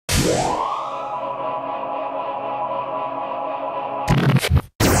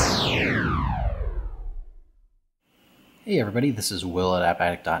Hey everybody, this is Will at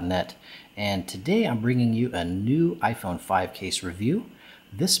AppAddict.net, and today I'm bringing you a new iPhone 5 case review,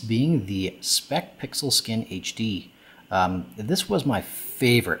 this being the Speck PixelSkin HD. This was my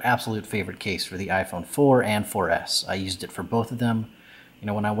favorite, absolute favorite case for the iPhone 4 and 4S. I used it for both of them. You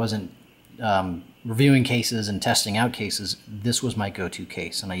know, when I wasn't reviewing cases and testing out cases, this was my go-to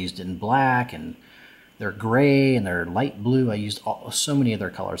case, and I used it in black, and they're gray, and they're light blue. I used so many of their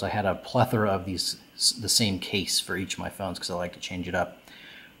colors. I had a plethora of these, the same case for each of my phones because I like to change it up.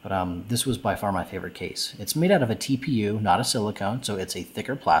 But this was by far my favorite case. It's made out of a TPU, not a silicone, so it's a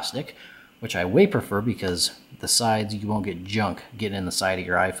thicker plastic, which I way prefer because the sides, you won't get junk getting in the side of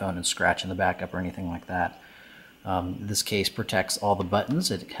your iPhone and scratching the back up or anything like that. This case protects all the buttons.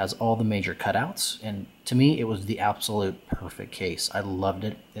 It has all the major cutouts, and to me, it was the absolute perfect case. I loved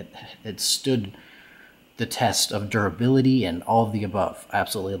it. It stood the test of durability and all of the above. I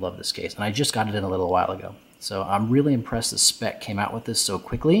absolutely love this case, and I just got it in a little while ago. So I'm really impressed that Speck came out with this so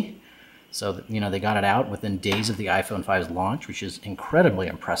quickly. So, you know, they got it out within days of the iPhone 5's launch, which is incredibly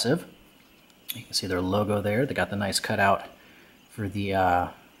impressive. You can see their logo there. They got the nice cutout for the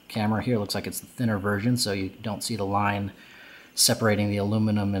camera here. It looks like it's the thinner version, so you don't see the line separating the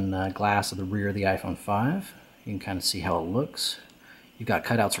aluminum and glass of the rear of the iPhone 5. You can kind of see how it looks. You've got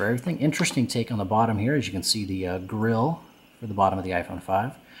cutouts for everything. Interesting take on the bottom here, as you can see the grill for the bottom of the iPhone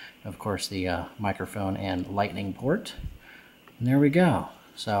 5. Of course, the microphone and lightning port. And there we go.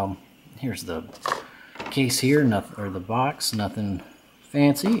 So here's the case here, or the box. Nothing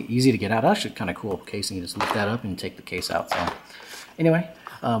fancy, easy to get out. Actually, kind of cool casing. You just lift that up and take the case out. So anyway,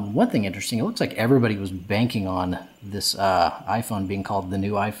 one thing interesting, it looks like everybody was banking on this iPhone being called the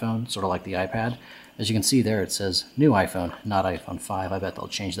new iPhone, sort of like the iPad. As you can see there, it says new iPhone, not iPhone 5. I bet they'll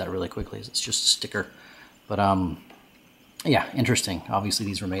change that really quickly, as it's just a sticker. But yeah, interesting. Obviously,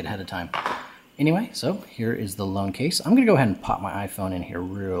 these were made ahead of time. Anyway, so here is the lone case. I'm going to go ahead and pop my iPhone in here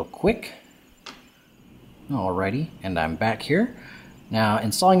real quick. Alrighty, and I'm back here. Now,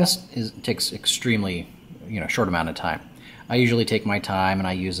 installing this takes extremely, short amount of time. I usually take my time, and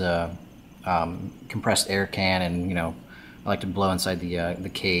I use a compressed air can, and I like to blow inside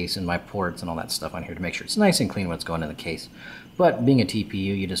the case and my ports and all that stuff on here to make sure it's nice and clean what's going in the case. But being a TPU,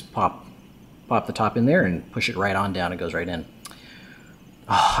 you just pop the top in there and push it right on down. It goes right in.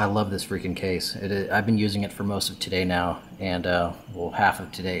 Oh, I love this freaking case. I've been using it for most of today now, and well, half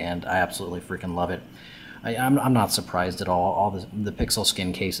of today, and I absolutely freaking love it. I'm not surprised at all. All the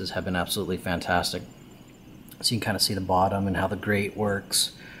PixelSkin cases have been absolutely fantastic. So you can kind of see the bottom and how the grate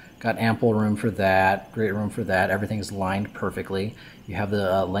works. Got ample room for that, great room for that. Everything's lined perfectly. You have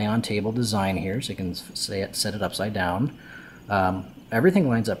the lay-on table design here, so you can set it upside down. Everything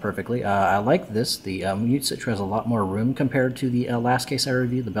lines up perfectly. I like this. The mute switch has a lot more room compared to the last case I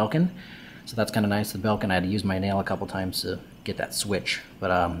reviewed, the Belkin. So that's kind of nice. The Belkin, I had to use my nail a couple times to get that switch.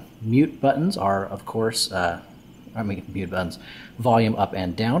 But mute buttons are, of course, mute buttons, volume up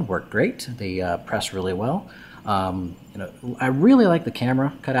and down work great. They press really well. I really like the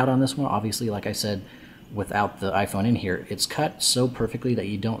camera cut out on this one. Obviously, like I said, without the iPhone in here, it's cut so perfectly that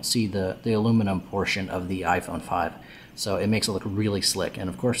you don't see the aluminum portion of the iPhone 5. So it makes it look really slick. And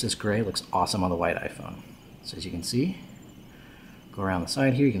of course, this gray looks awesome on the white iPhone. So as you can see, go around the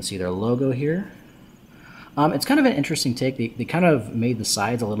side here, you can see their logo here. It's kind of an interesting take. They kind of made the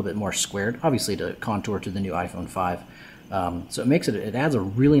sides a little bit more squared, obviously to contour to the new iPhone 5. So it adds a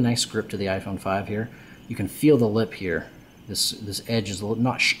really nice grip to the iPhone 5 here. You can feel the lip here. This edge is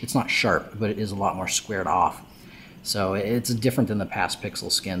it's not sharp, but it is a lot more squared off. So it's different than the past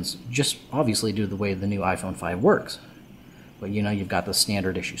PixelSkins, just obviously due to the way the new iPhone 5 works. But you've got the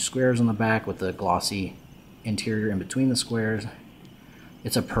standard issue squares on the back with the glossy interior in between the squares.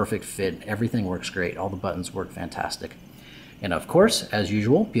 It's a perfect fit. Everything works great. All the buttons work fantastic. And of course, as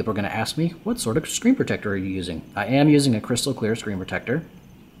usual, people are going to ask me, what sort of screen protector are you using? I am using a crystal clear screen protector.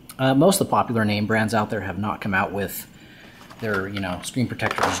 Most of the popular name brands out there have not come out with their screen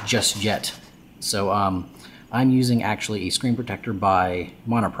protectors just yet. So I'm using actually a screen protector by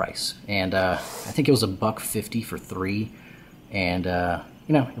Monoprice, and I think it was $1.50 for 3, and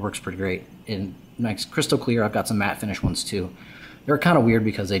it works pretty great. And nice crystal clear. I've got some matte finish ones too. They're kind of weird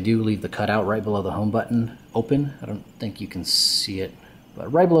because they do leave the cutout right below the home button open. I don't think you can see it,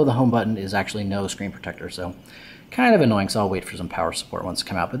 but right below the home button is actually no screen protector, so kind of annoying. So I'll wait for some power support once it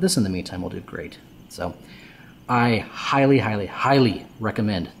come out, but this in the meantime will do great. So I highly, highly, highly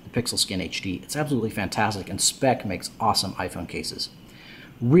recommend the PixelSkin HD. It's absolutely fantastic, and Speck makes awesome iPhone cases.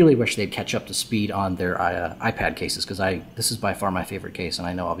 Really wish they'd catch up to speed on their iPad cases, because this is by far my favorite case, and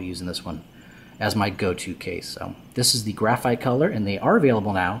I know I'll be using this one as my go-to case. So this is the graphite color, and they are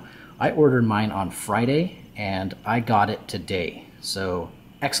available now. I ordered mine on Friday, and I got it today. So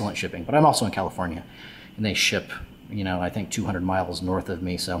excellent shipping. But I'm also in California, and they ship, you know, I think 200 miles north of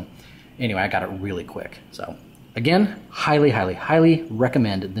me. So anyway, I got it really quick. So again, highly, highly, highly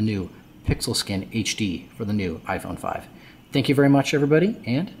recommend the new PixelSkin HD for the new iPhone 5. Thank you very much, everybody,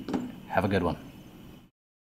 and have a good one.